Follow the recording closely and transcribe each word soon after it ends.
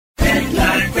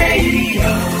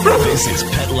This is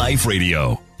Pet Life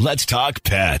Radio. Let's talk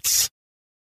pets.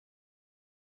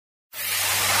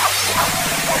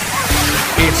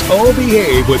 It's Oh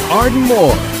Behave with Arden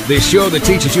Moore, the show that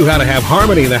teaches you how to have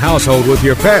harmony in the household with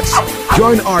your pets.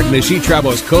 Join Arden as she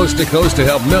travels coast to coast to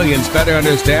help millions better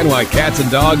understand why cats and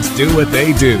dogs do what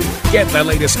they do. Get the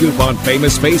latest scoop on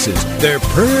famous faces, their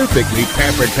perfectly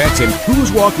pampered pets, and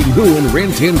who's walking who in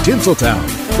Rin Tin Tinseltown.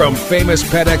 From famous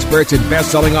pet experts and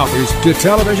best-selling authors to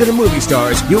television and movie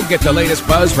stars, you'll get the latest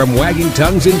buzz from wagging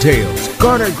tongues and tails,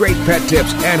 garner great pet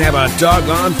tips, and have a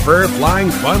doggone fur-flying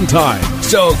fun time.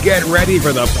 So get ready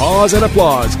for the pause and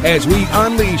applause as we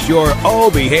unleash your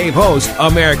Oh Behave host,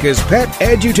 America's pet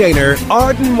edutainer,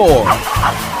 Arden Moore.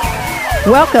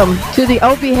 Welcome to the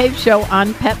Oh Behave show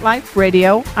on Pet Life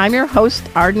Radio. I'm your host,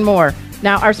 Arden Moore.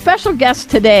 Now, our special guest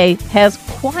today has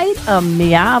quite a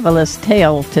marvelous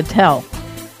tale to tell.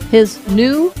 His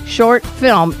new short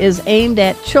film is aimed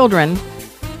at children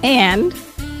and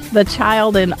the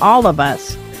child in all of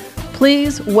us.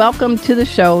 Please welcome to the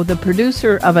show the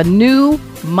producer of a new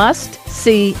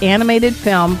must-see animated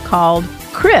film called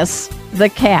Kris the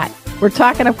Cat. We're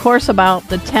talking, of course, about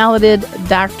the talented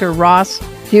Dr. Ross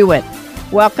Hewitt.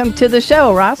 Welcome to the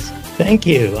show, Ross. Thank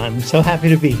you. I'm so happy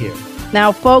to be here.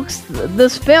 Now, folks,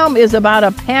 this film is about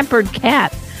a pampered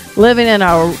cat living in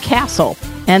a castle,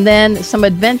 and then some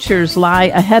adventures lie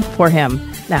ahead for him.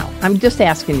 Now, I'm just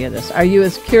asking you this. Are you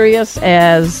as curious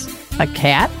as a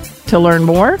cat to learn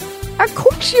more? Of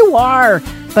course you are.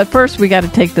 But first, we got to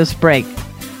take this break.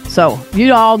 So,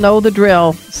 you all know the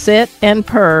drill. Sit and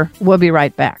purr. We'll be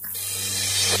right back.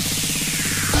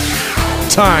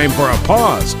 Time for a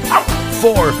pause.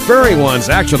 4 furry ones,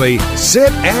 actually.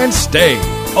 Sit and stay.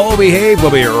 Oh Behave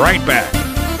will be right back.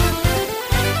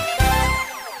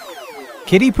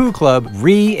 Kitty Poo Club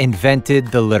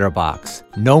reinvented the litter box.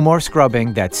 No more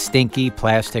scrubbing that stinky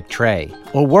plastic tray.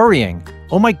 Or worrying,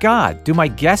 oh my God, do my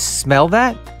guests smell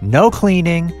that? No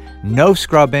cleaning, no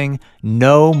scrubbing,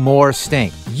 no more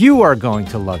stink. You are going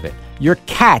to love it. Your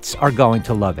cats are going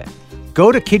to love it.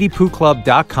 Go to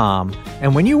kittypooclub.com,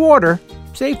 and when you order,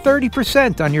 save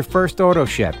 30% on your first auto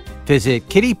ship. Visit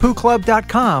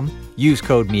kittypooclub.com, use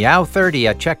code MEOW30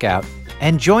 at checkout,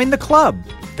 and join the club,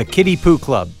 the Kitty Poo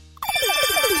Club.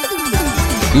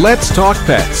 Let's talk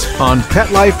pets on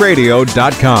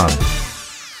PetLifeRadio.com.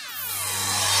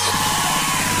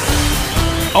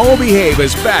 Oh Behave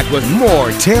is back with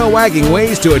more tail-wagging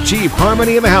ways to achieve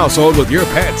harmony in the household with your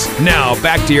pets. Now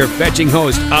back to your fetching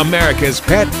host, America's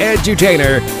pet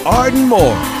edutainer, Arden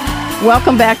Moore.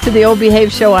 Welcome back to the Oh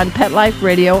Behave show on Pet Life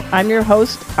Radio. I'm your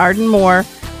host, Arden Moore.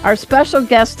 Our special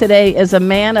guest today is a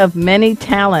man of many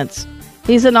talents.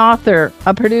 He's an author,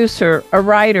 a producer, a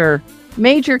writer,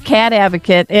 major cat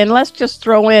advocate, and let's just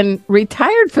throw in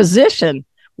retired physician.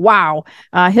 Wow.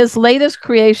 His latest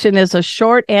creation is a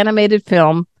short animated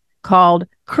film called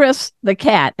Kris the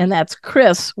Cat, and that's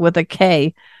Kris with a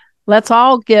K. Let's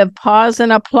all give pause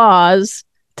and applause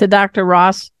to Dr.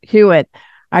 Ross Hewitt.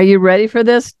 Are you ready for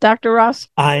this, Dr. Ross?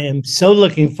 I am so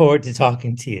looking forward to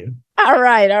talking to you. All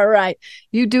right.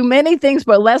 You do many things,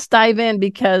 but let's dive in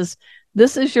because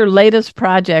this is your latest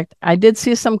project. I did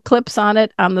see some clips on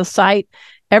it on the site.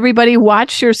 Everybody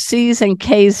watch your C's and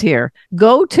K's here.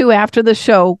 Go to, after the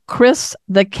show,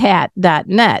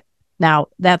 kristhecat.net. Now,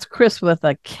 that's Kris with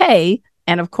a K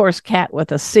and, of course, cat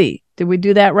with a C. Did we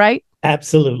do that right?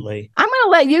 Absolutely. I'm going to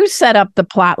let you set up the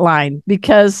plot line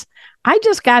because I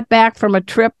just got back from a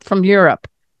trip from Europe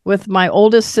with my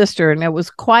oldest sister, and it was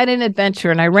quite an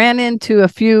adventure. And I ran into a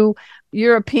few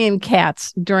European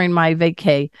cats during my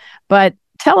vacay. But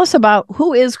tell us about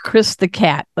who is Kris the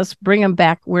Cat. Let's bring him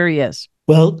back where he is.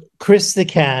 Well, Kris the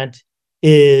Cat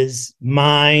is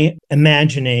my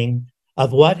imagining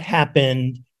of what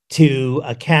happened to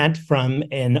a cat from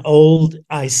an old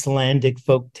Icelandic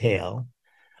folktale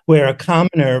where a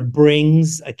commoner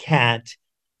brings a cat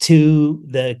to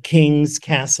the king's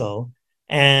castle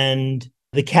and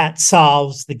the cat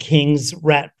solves the king's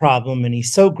rat problem, and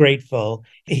he's so grateful.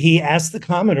 He asks the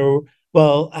commoner,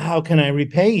 well, how can I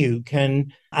repay you?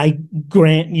 Can I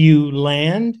grant you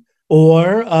land,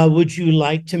 or would you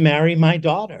like to marry my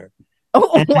daughter?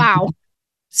 Oh, wow.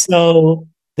 So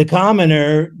the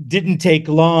commoner didn't take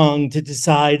long to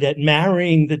decide that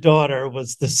marrying the daughter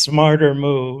was the smarter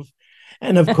move.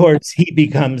 And of course, he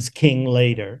becomes king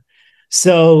later.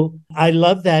 So I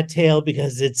love that tale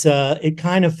because it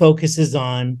kind of focuses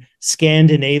on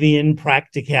Scandinavian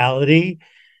practicality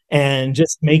and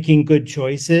just making good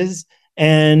choices.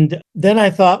 And then I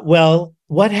thought, well,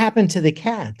 what happened to the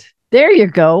cat? There you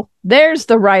go. There's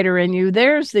the writer in you.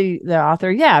 There's the author.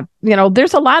 Yeah.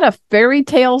 There's a lot of fairy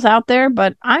tales out there,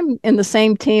 but I'm in the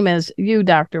same team as you,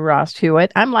 Dr. Ross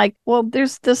Hewitt. I'm like, well,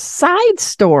 there's the side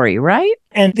story, right?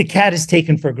 And the cat is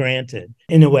taken for granted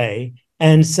in a way.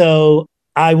 And so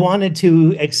I wanted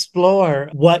to explore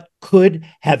what could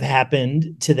have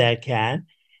happened to that cat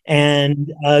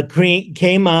and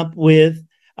came up with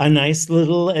a nice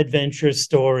little adventure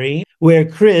story where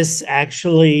Kris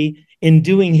actually, in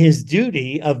doing his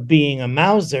duty of being a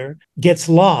Mauser, gets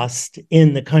lost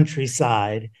in the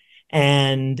countryside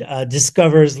and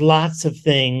discovers lots of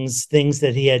things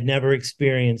that he had never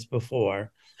experienced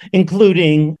before,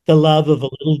 including the love of a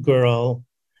little girl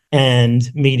and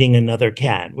meeting another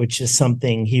cat, which is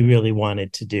something he really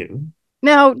wanted to do.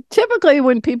 Now, typically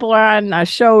when people are on a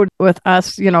show with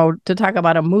us, to talk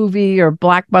about a movie or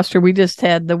blockbuster, we just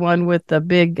had the one with the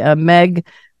big Meg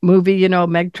movie,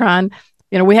 Megtron.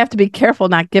 We have to be careful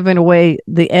not giving away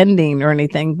the ending or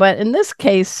anything. But in this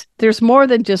case, there's more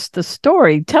than just the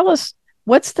story. Tell us,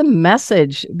 what's the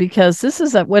message? Because this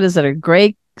is a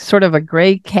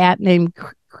gray cat named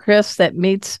Kris that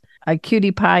meets a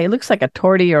cutie pie. It looks like a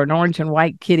tortie or an orange and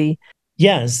white kitty.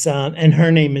 Yes, and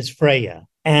her name is Freya.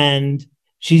 And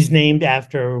she's named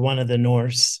after one of the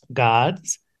Norse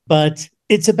gods. But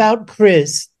it's about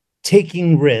Kris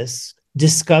taking risks,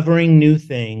 discovering new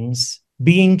things,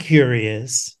 being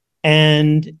curious,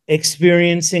 and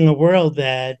experiencing a world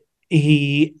that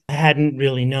he hadn't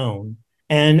really known.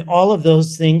 And all of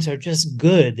those things are just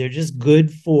good. They're just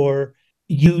good for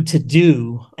you to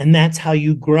do. And that's how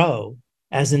you grow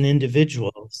as an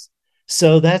individual.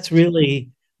 So that's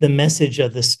really the message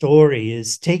of the story,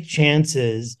 is take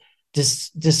chances,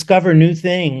 discover new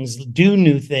things, do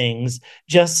new things,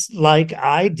 just like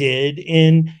I did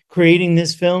in creating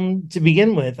this film to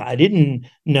begin with. I didn't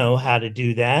know how to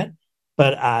do that,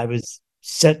 but I was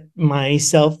set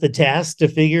myself the task to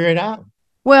figure it out.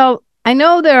 Well, I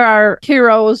know there are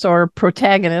heroes or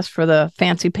protagonists for the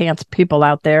fancy pants people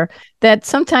out there that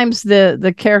sometimes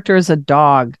the character is a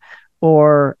dog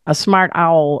or a smart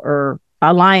owl or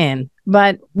a lion.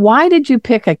 But why did you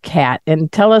pick a cat?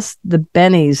 And tell us the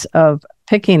bennies of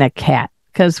picking a cat.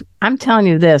 Because I'm telling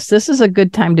you this is a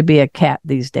good time to be a cat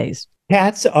these days.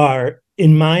 Cats are,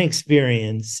 in my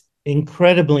experience,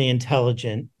 incredibly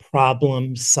intelligent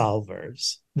problem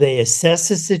solvers. They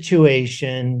assess a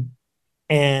situation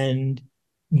and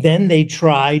then they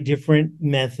try different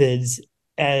methods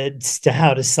as to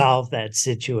how to solve that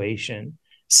situation.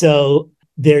 So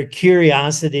their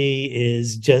curiosity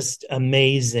is just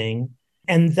amazing.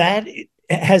 And that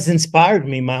has inspired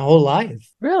me my whole life.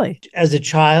 Really? As a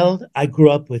child, I grew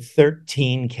up with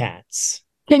 13 cats.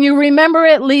 Can you remember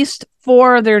at least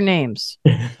 4 of their names?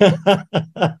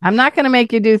 I'm not going to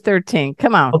make you do 13.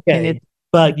 Come on. Okay.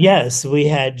 But yes, we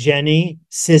had Jenny,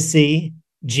 Sissy,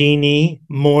 Jeannie,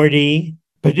 Morty,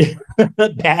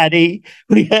 Patty.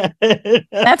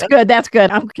 That's good. That's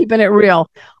good. I'm keeping it real.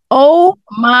 Oh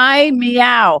my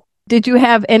meow. Did you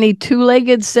have any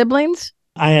 2-legged siblings?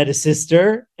 I had a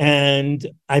sister, and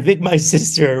I think my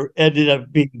sister ended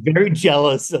up being very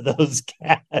jealous of those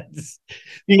cats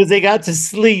because they got to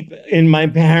sleep in my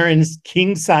parents'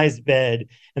 king-size bed,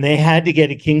 and they had to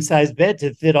get a king-size bed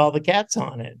to fit all the cats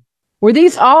on it. Were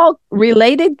these all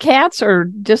related cats or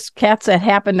just cats that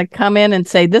happened to come in and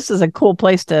say, this is a cool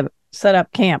place to set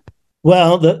up camp?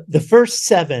 Well, the first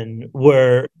 7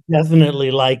 were definitely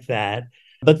like that.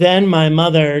 But then my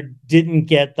mother didn't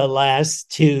get the last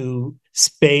 2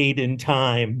 spayed in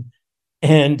time.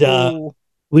 And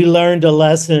we learned a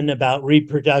lesson about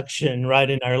reproduction right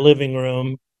in our living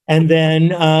room. And then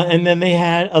they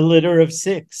had a litter of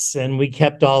 6, and we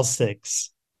kept all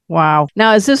 6. Wow.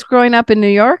 Now, is this growing up in New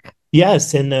York?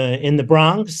 Yes, in the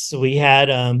Bronx. We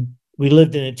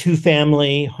lived in a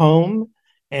 2-family home,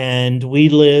 and we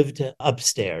lived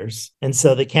upstairs. And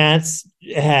so the cats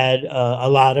had a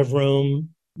lot of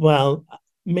room. Well,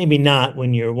 maybe not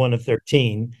when you're one of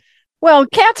 13. Well,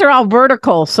 cats are all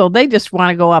vertical, so they just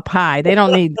want to go up high. They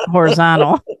don't need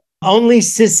horizontal. Only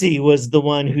Sissy was the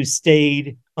one who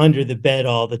stayed under the bed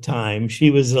all the time. She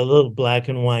was a little black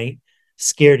and white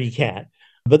scaredy cat.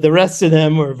 But the rest of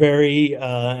them were very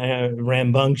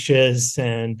rambunctious,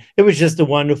 and it was just a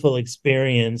wonderful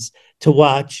experience to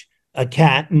watch a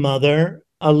cat mother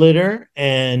a litter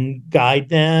and guide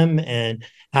them, and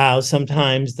how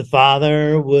sometimes the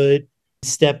father would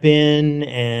step in,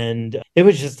 and it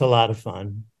was just a lot of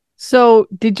fun. So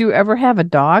did you ever have a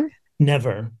dog?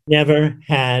 Never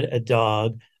had a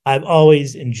dog. I've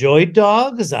always enjoyed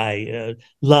dogs. I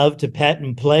love to pet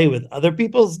and play with other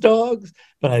people's dogs,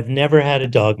 but I've never had a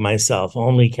dog myself,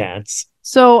 only cats.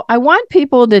 So I want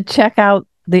people to check out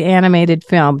the animated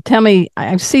film. Tell me,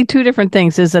 I see two different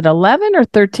things. Is it 11 or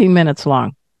 13 minutes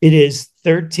long? It is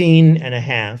 13 and a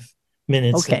half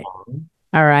minutes Okay. long.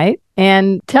 All right.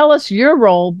 And tell us your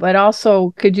role, but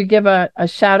also could you give a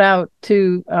shout out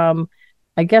to,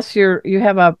 I guess you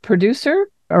have a producer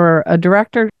or a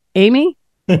director, Amy?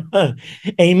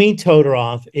 Amy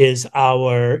Todoroff is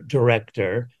our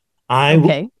director.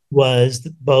 I was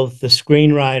both the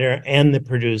screenwriter and the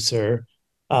producer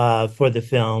for the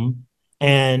film.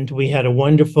 And we had a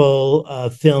wonderful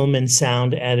film and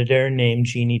sound editor named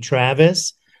Jeannie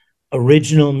Travis.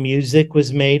 Original music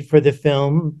was made for the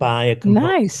film by a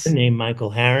composer named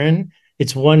Michael Harron.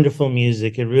 It's wonderful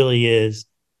music. It really is.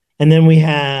 And then we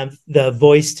have the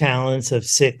voice talents of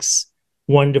 6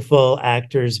 wonderful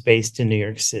actors based in New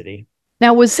York City.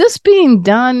 Now, was this being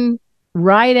done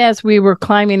right as we were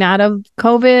climbing out of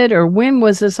COVID, or when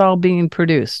was this all being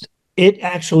produced? It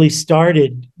actually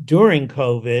started during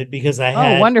COVID because I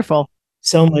had wonderful.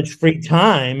 So much free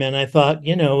time. And I thought,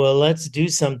 well, let's do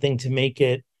something to make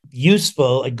it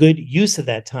useful, a good use of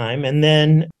that time. And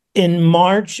then in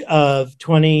March of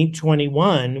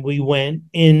 2021, we went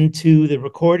into the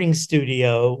recording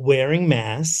studio wearing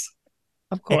masks.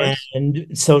 Of course.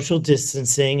 And social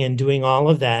distancing and doing all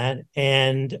of that.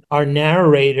 And our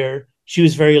narrator, she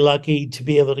was very lucky to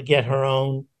be able to get her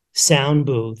own sound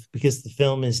booth because the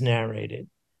film is narrated.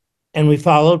 And we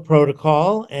followed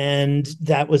protocol, and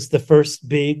that was the first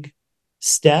big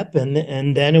step. And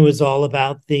then it was all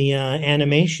about the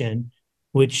animation,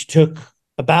 which took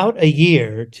about a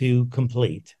year to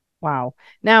complete. Wow.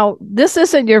 Now, this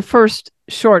isn't your first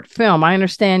short film. I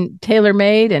understand Tailor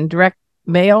Made and Direct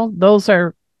Mail. Those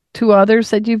are 2 others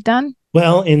that you've done?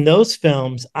 Well, in those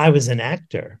films, I was an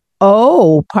actor.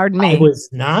 Oh, pardon me. I was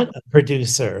not a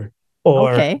producer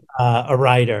or a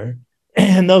writer.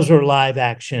 And those were live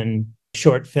action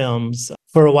short films.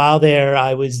 For a while there,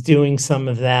 I was doing some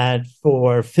of that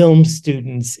for film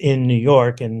students in New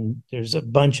York. And there's a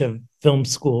bunch of film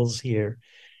schools here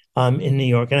in New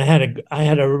York. And I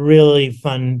had a really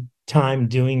fun time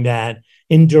doing that.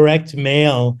 In Direct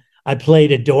Mail, I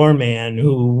played a doorman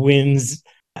who wins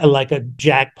like a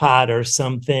jackpot or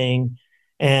something.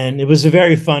 And it was a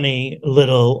very funny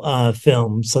little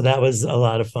film. So that was a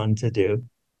lot of fun to do.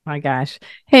 My gosh.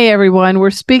 Hey, everyone. We're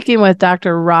speaking with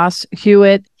Dr. Ross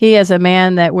Hewitt. He is a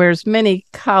man that wears many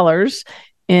colors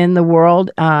in the world.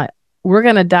 We're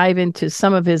going to dive into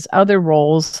some of his other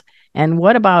roles. And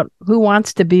what about Who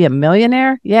Wants to Be a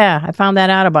Millionaire? Yeah, I found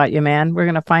that out about you, man. We're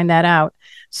going to find that out.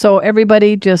 So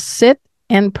everybody just sit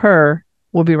and purr.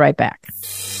 We'll be right back.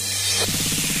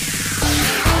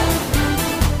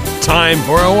 Time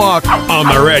for a walk on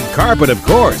the red carpet, of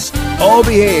course. All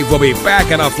Behave will be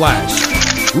back in a flash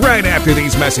right after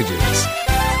these messages.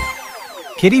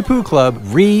 Kiddie Poo Club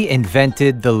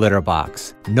reinvented the litter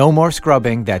box. No more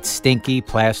scrubbing that stinky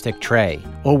plastic tray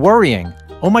or worrying,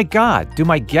 oh my God, do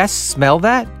my guests smell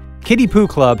that? Kiddie Poo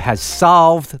Club has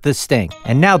solved the stink.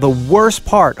 And now the worst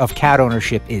part of cat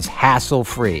ownership is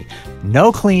hassle-free.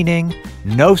 No cleaning,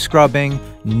 no scrubbing,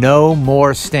 no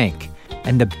more stink.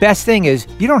 And the best thing is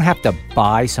you don't have to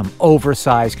buy some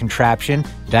oversized contraption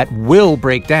that will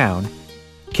break down.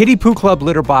 Kiddie Poo Club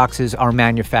litter boxes are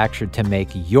manufactured to make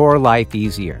your life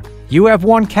easier. You have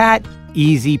 1 cat?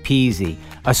 Easy peasy.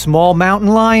 A small mountain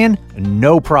lion?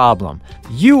 No problem.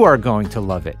 You are going to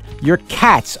love it. Your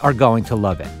cats are going to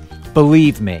love it.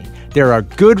 Believe me, there are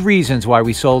good reasons why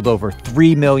we sold over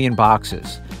 3 million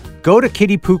boxes. Go to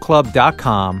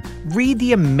kittypooclub.com, read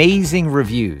the amazing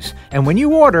reviews, and when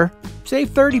you order, save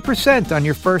 30% on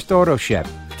your first auto ship.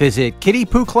 Visit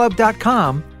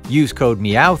kittypooclub.com, use code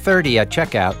MEOW30 at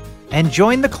checkout, and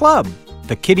join the club,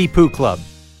 the Kiddie Poo Club.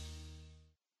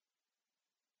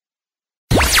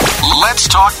 Let's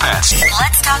talk pets.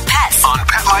 Let's talk pets On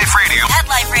Pet Life Radio. Pet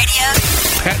Life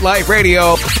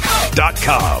Radio.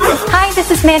 PetLifeRadio.com. Hi, this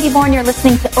is Mandy Bourne. You're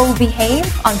listening to Oh Behave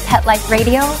on Pet Life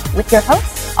Radio with your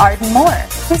host, Arden Moore,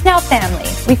 who's now family.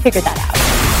 We figured that out.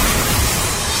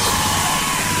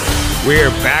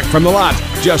 We're back from the lot.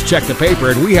 Just checked the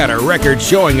paper and we had a record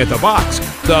showing at the box.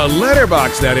 The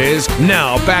letterbox, that is.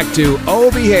 Now back to Oh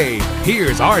Behave.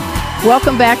 Here's Arden.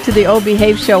 Welcome back to the Oh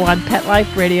Behave show on Pet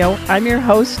Life Radio. I'm your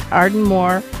host, Arden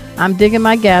Moore. I'm digging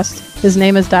my guest. His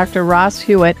name is Dr. Ross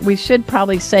Hewitt. We should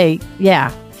probably say,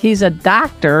 yeah, he's a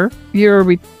doctor.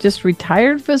 You're just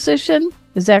retired physician.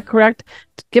 Is that correct?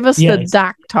 Give us the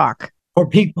doc talk. For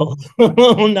people,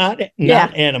 not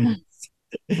animals.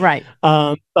 Right.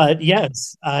 But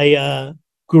yes, I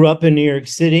grew up in New York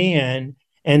City and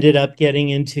ended up getting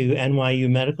into NYU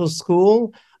Medical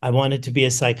School. I wanted to be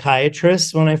a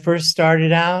psychiatrist when I first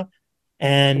started out.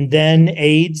 And then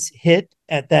AIDS hit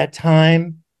at that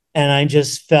time, and I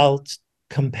just felt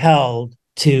compelled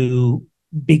to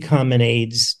become an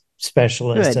AIDS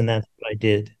specialist, Good. and that's what I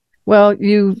did. Well,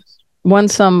 you won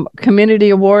some community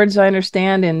awards, I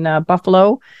understand, in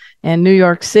Buffalo and New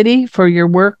York City for your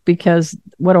work, because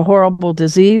what a horrible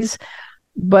disease.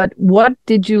 But what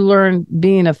did you learn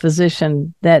being a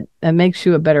physician that makes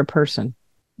you a better person?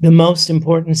 The most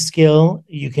important skill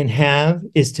you can have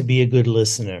is to be a good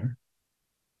listener.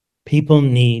 People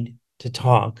need to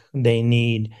talk. They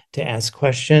need to ask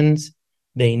questions.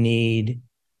 They need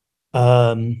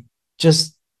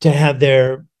just to have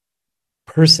their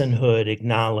personhood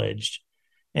acknowledged.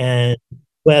 And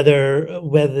whether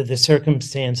the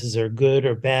circumstances are good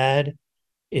or bad,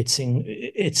 it's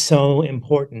so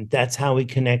important. That's how we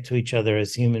connect to each other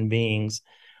as human beings.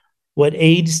 What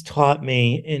AIDS taught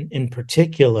me in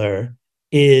particular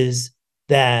is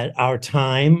that our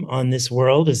time on this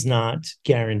world is not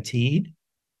guaranteed,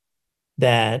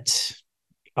 that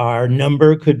our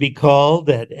number could be called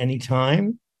at any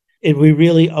time. We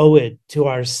really owe it to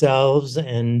ourselves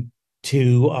and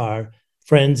to our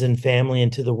friends and family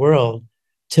and to the world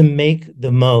to make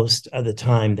the most of the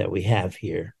time that we have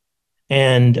here.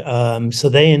 And so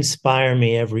they inspire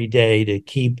me every day to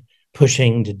keep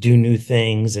pushing, to do new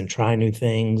things and try new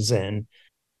things and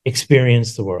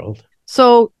experience the world.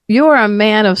 So you are a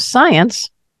man of science,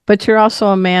 but you're also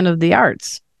a man of the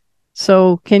arts.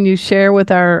 So can you share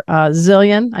with our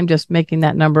zillion, I'm just making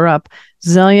that number up,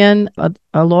 zillion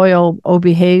loyal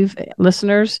O-Behave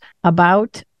listeners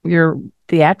about your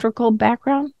theatrical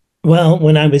background? Well,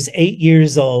 when I was 8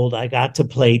 years old, I got to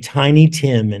play Tiny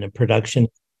Tim in a production of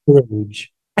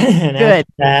Scrooge. And Good.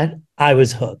 after that, I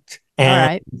was hooked. All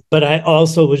right. But I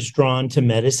also was drawn to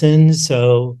medicine.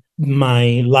 So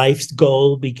my life's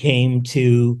goal became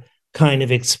to kind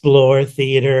of explore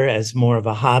theater as more of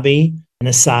a hobby and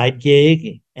a side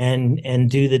gig and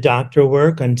do the doctor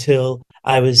work until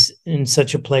I was in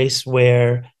such a place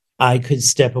where I could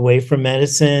step away from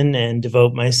medicine and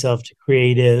devote myself to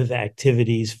creative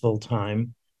activities full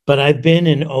time. But I've been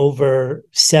in over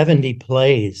 70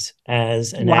 plays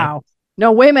as an actor. Wow.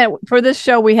 No, wait a minute. For this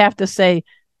show, we have to say,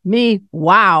 me,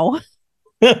 wow.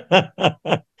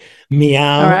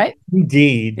 Meow. All right.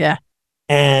 Indeed. Yeah.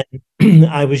 And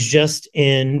I was just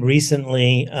in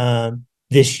recently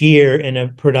this year in a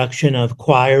production of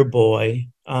Choir Boy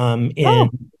in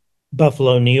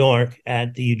Buffalo, New York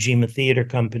at the Ujima Theater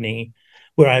Company,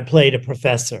 where I played a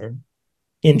professor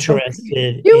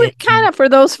interested. You would kind of, for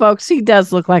those folks, he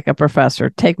does look like a professor.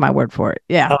 Take my word for it.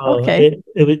 Yeah. Okay.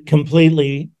 It would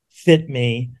completely fit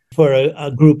me for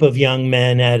a group of young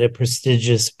men at a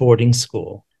prestigious boarding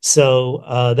school. So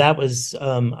that was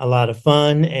a lot of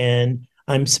fun. And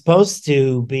I'm supposed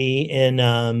to be in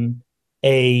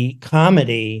a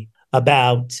comedy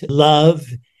about love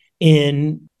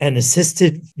in an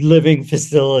assisted living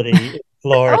facility in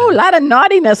Florida. Oh, a lot of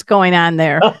naughtiness going on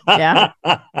there. Yeah.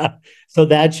 So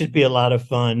that should be a lot of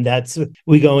fun.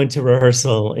 We go into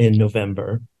rehearsal in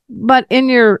November. But in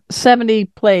your 70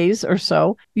 plays or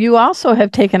so, you also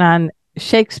have taken on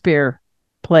Shakespeare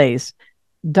plays.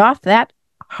 Doth that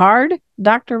hard,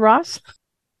 Dr. Ross?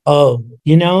 Oh,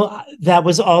 that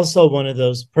was also one of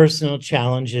those personal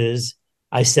challenges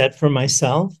I set for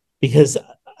myself, because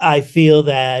I feel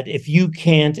that if you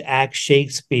can't act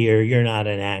Shakespeare, you're not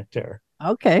an actor.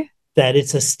 Okay. That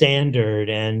it's a standard,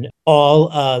 and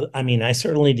I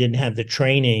certainly didn't have the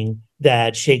training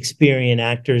that Shakespearean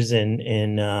actors in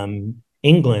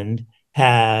England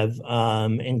have,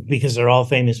 and because they're all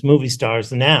famous movie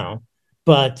stars now.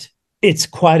 But it's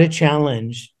quite a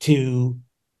challenge to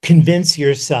convince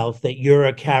yourself that you're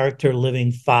a character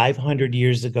living 500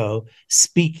 years ago,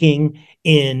 speaking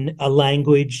in a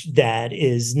language that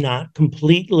is not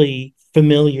completely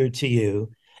familiar to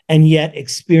you, and yet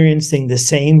experiencing the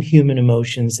same human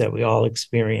emotions that we all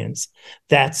experience.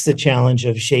 That's the challenge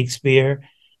of Shakespeare.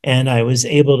 And I was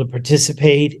able to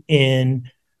participate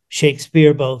in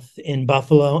Shakespeare both in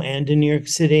Buffalo and in New York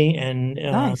City. And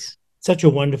nice. Such a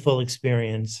wonderful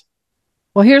experience.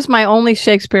 Well, here's my only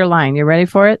Shakespeare line. You ready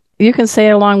for it? You can say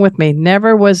it along with me.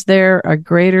 Never was there a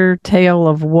greater tale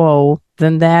of woe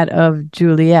than that of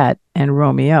Juliet and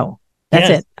Romeo. That's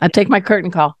it. I take my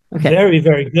curtain call. Okay. Very,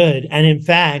 very good. And in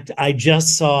fact, I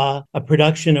just saw a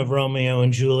production of Romeo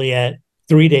and Juliet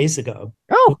 3 days ago.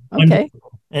 Oh, okay.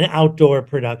 An outdoor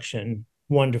production.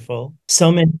 Wonderful.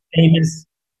 So many famous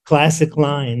classic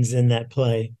lines in that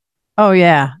play. Oh,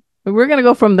 yeah. We're going to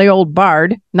go from the old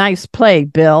bard. Nice play,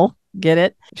 Bill. Get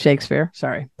it? Shakespeare.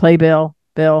 Sorry. Play Bill.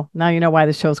 Bill. Now you know why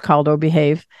the show's called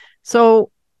O-Behave.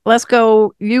 So let's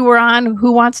go. You were on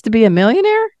Who Wants to Be a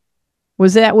Millionaire?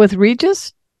 Was that with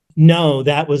Regis? No,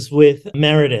 that was with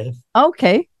Meredith.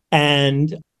 Okay.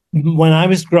 And when I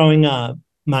was growing up,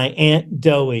 my Aunt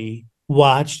Doey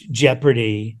watched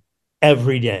Jeopardy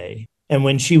every day. And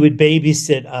when she would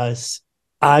babysit us,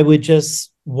 I would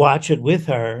just watch it with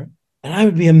her. And I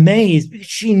would be amazed because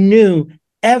she knew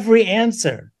every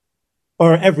answer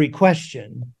or every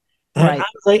question. And Right. I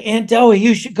was like, Aunt Doey,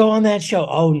 you should go on that show.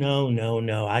 Oh,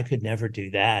 no. I could never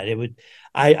do that.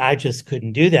 I just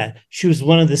couldn't do that. She was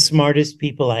one of the smartest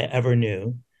people I ever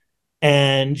knew.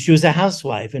 And she was a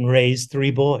housewife and raised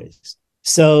 3 boys.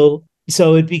 So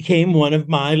it became one of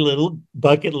my little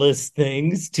bucket list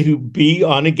things to be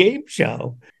on a game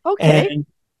show. Okay. And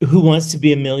Who Wants to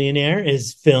Be a Millionaire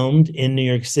is filmed in New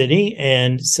York City.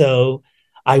 And so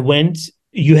I went,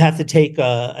 you have to take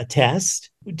a test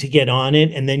to get on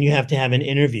it, and then you have to have an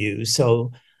interview.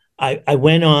 So I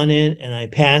went on it and I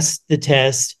passed the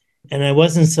test, and I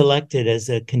wasn't selected as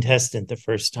a contestant the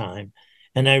first time.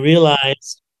 And I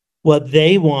realized what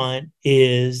they want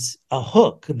is a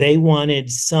hook. They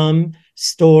wanted some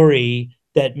story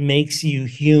that makes you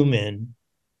human.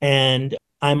 And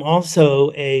I'm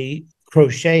also a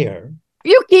crocheter.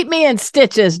 You keep me in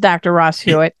stitches, Dr. Ross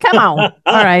Hewitt. Come on.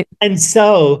 All right. And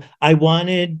so I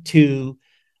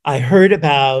heard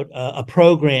about a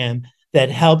program that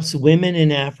helps women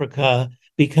in Africa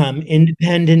become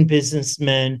independent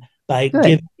businessmen by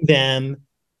giving them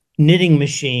knitting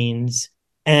machines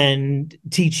and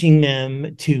teaching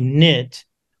them to knit.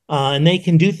 And they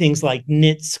can do things like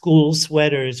knit school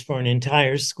sweaters for an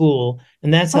entire school.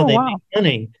 And that's how they make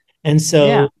money. And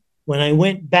so when I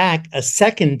went back a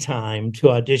second time to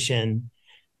audition,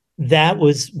 that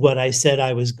was what I said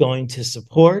I was going to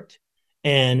support.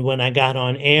 And when I got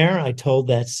on air, I told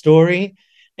that story.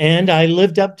 And I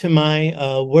lived up to my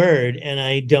word, and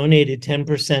I donated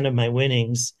 10% of my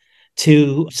winnings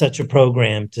to such a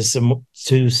program to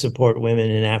support women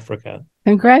in Africa.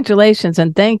 Congratulations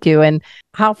and thank you. And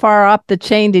how far up the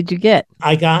chain did you get?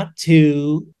 I got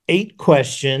to 8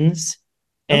 questions,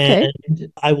 and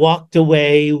I walked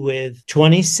away with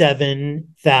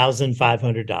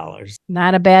 $27,500.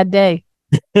 Not a bad day.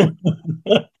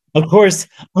 Of course,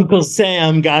 Uncle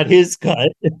Sam got his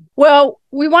cut. Well,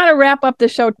 we want to wrap up the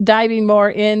show diving more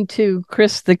into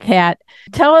Kris the cat.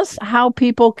 Tell us how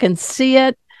people can see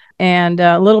it, and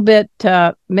a little bit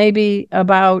maybe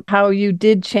about how you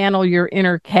did channel your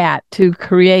inner cat to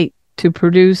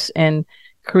produce and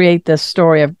create this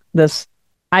story of this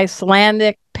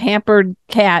Icelandic pampered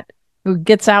cat who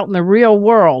gets out in the real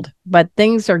world, but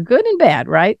things are good and bad,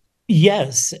 right?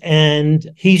 Yes, and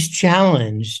he's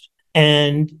challenged,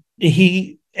 and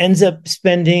he ends up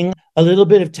spending a little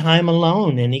bit of time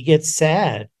alone, and he gets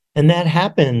sad. And that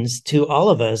happens to all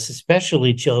of us,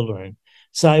 especially children.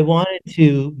 So I wanted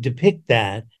to depict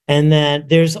that, and that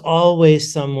there's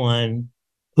always someone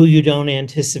who you don't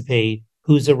anticipate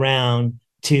who's around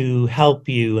to help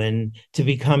you and to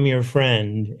become your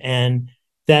friend. And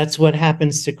that's what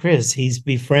happens to Kris. He's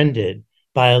befriended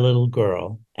by a little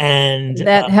girl. And is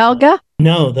that Helga?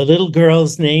 No, the little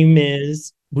girl's name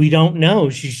is, we don't know.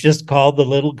 She's just called the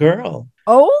little girl.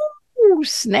 Oh,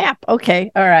 snap.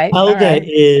 Okay. All right. Helga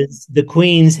is the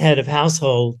queen's head of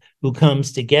household who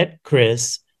comes to get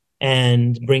Kris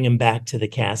and bring him back to the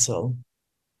castle.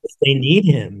 They need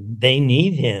him.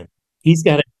 He's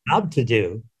got a job to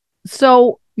do.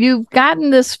 So you've gotten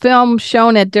this film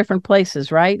shown at different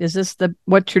places, right? Is this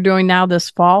what you're doing now this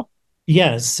fall?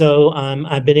 Yes. So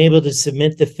I've been able to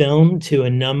submit the film to a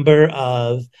number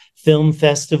of film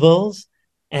festivals.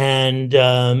 And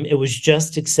it was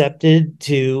just accepted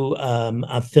to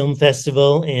a film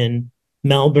festival in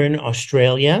Melbourne,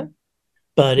 Australia.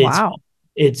 But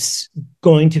it's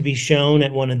going to be shown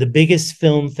at one of the biggest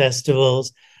film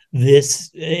festivals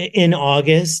in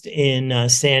August in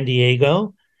San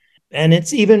Diego. And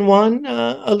it's even won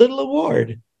a little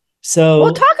award. So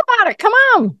we'll talk about it. Come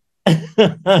on.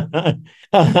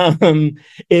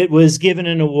 It was given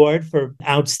an award for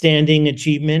outstanding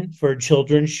achievement for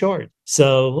children's short.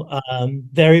 So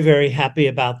very, very happy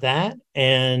about that.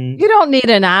 And you don't need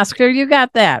an Oscar. You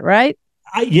got that, right?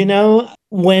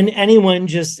 When anyone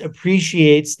just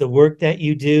appreciates the work that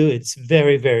you do, it's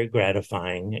very, very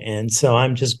gratifying. And so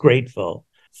I'm just grateful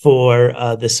for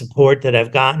the support that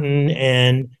I've gotten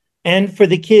and for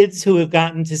the kids who have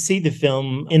gotten to see the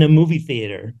film in a movie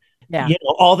theater. Yeah.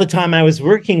 All the time I was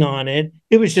working on it,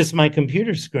 it was just my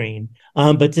computer screen.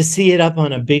 But to see it up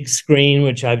on a big screen,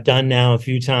 which I've done now a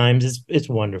few times, it's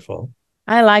wonderful.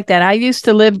 I like that. I used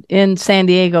to live in San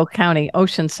Diego County,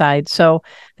 Oceanside. So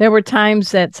there were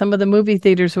times that some of the movie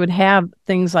theaters would have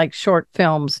things like short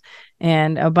films.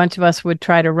 and a bunch of us would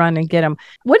try to run and get them.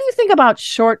 What do you think about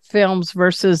short films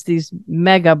versus these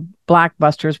mega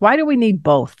blockbusters? Why do we need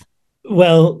both?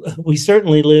 Well, we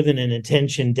certainly live in an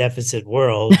attention deficit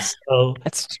world. So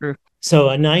That's true. So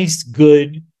a nice,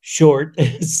 good, short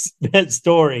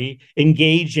story,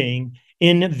 engaging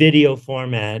in video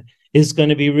format is going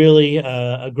to be really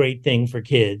a great thing for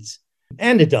kids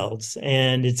and adults.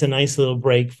 And it's a nice little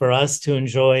break for us to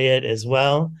enjoy it as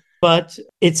well. But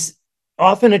it's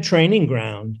often a training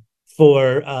ground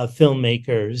for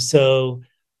filmmakers. So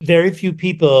very few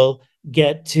people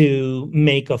get to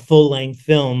make a full-length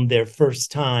film their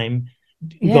first time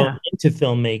going into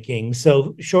filmmaking.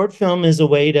 So short film is a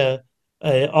way to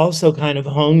also kind of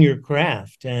hone your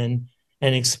craft and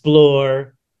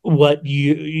explore what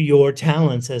your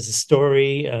talents as a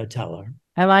storyteller.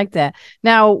 I like that.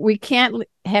 Now, we can't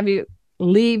have you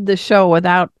leave the show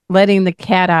without letting the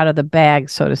cat out of the bag,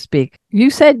 so to speak. You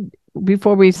said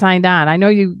before we signed on, I know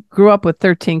you grew up with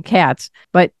 13 cats,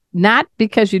 but not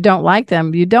because you don't like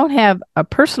them. You don't have a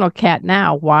personal cat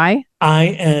now. Why? I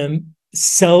am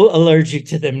so allergic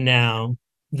to them now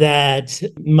that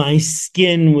my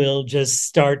skin will just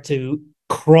start to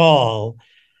crawl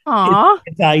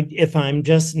if I'm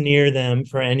just near them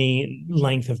for any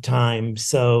length of time.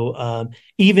 So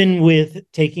even with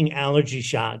taking allergy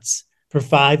shots for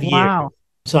 5 years,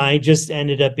 so I just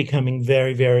ended up becoming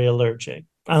very, very allergic.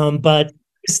 But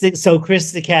so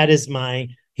Kris the cat is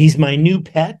he's my new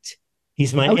pet.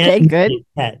 He's my good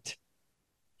pet.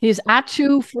 He's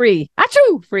achoo free,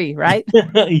 right?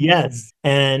 Yes.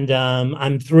 And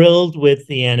I'm thrilled with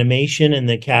the animation and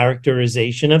the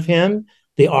characterization of him.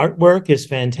 The artwork is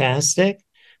fantastic.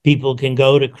 People can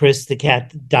go to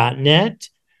kristhecat.net.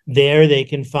 There they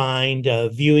can find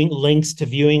links to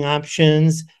viewing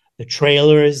options. The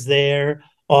trailer is there.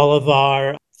 All of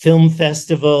our film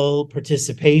festival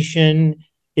participation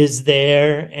is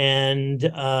there, and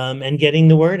getting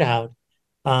the word out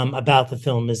about the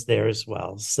film is there as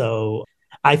well. So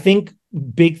I think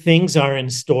big things are in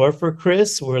store for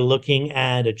Kris. We're looking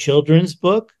at a children's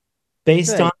book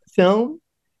based on the film.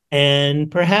 And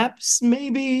perhaps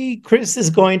maybe Kris is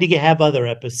going to have other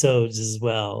episodes as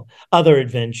well, other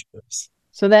adventures.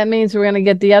 So that means we're going to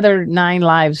get the other 9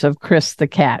 lives of Kris the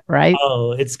cat, right?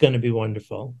 Oh, it's going to be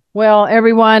wonderful. Well,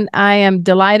 everyone, I am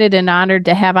delighted and honored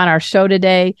to have on our show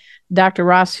today Dr.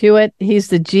 Ross Hewitt. He's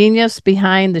the genius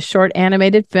behind the short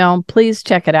animated film. Please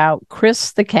check it out.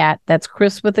 Kris the Cat. That's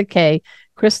Kris with a K.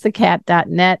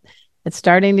 KrisTheCat.net. It's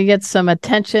starting to get some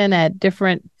attention at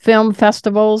different film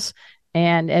festivals.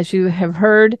 And as you have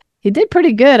heard, he did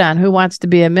pretty good on Who Wants to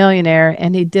Be a Millionaire,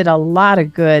 and he did a lot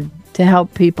of good to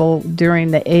help people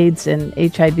during the AIDS and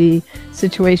HIV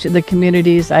situation, the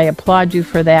communities. I applaud you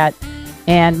for that.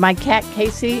 And my cat,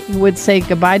 Casey, would say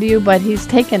goodbye to you, but he's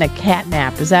taking a cat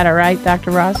nap. Is that all right,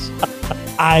 Dr. Ross?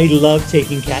 I love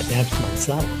taking cat naps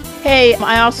myself. Hey,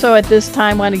 I also at this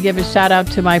time want to give a shout out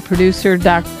to my producer,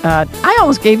 I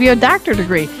almost gave you a doctor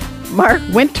degree, Mark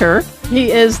Winter.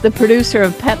 He is the producer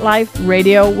of Pet Life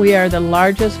Radio. We are the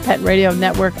largest pet radio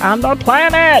network on the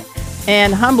planet.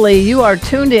 And humbly, you are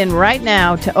tuned in right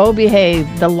now to Oh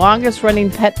Behave, the longest running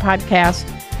pet podcast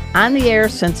on the air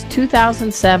since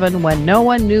 2007, when no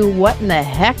one knew what in the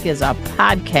heck is a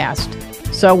podcast.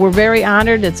 So we're very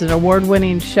honored. It's an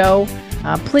award-winning show.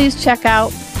 Please check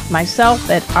out myself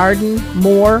at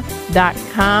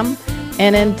ardenmoore.com.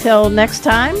 And until next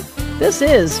time, this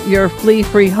is your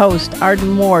flea-free host, Arden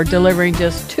Moore, delivering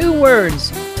just 2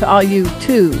 words to all you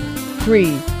 2,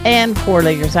 3, and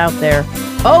 4-leggers out there.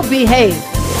 Oh, behave.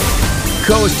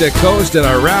 Coast to coast and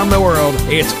around the world,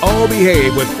 it's Oh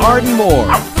Behave with Arden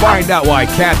Moore. Find out why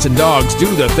cats and dogs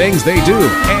do the things they do,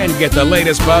 and get the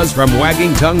latest buzz from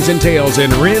wagging tongues and tails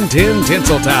in Rin Tin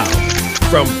Tinseltown.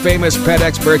 From famous pet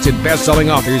experts and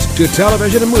best-selling authors to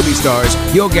television and movie stars,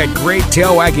 you'll get great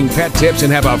tail-wagging pet tips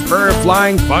and have a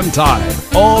fur-flying fun time.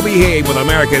 All Behave with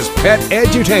America's pet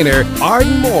edutainer,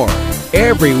 Arden Moore.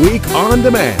 Every week on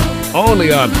demand,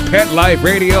 only on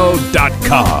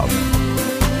PetLifeRadio.com.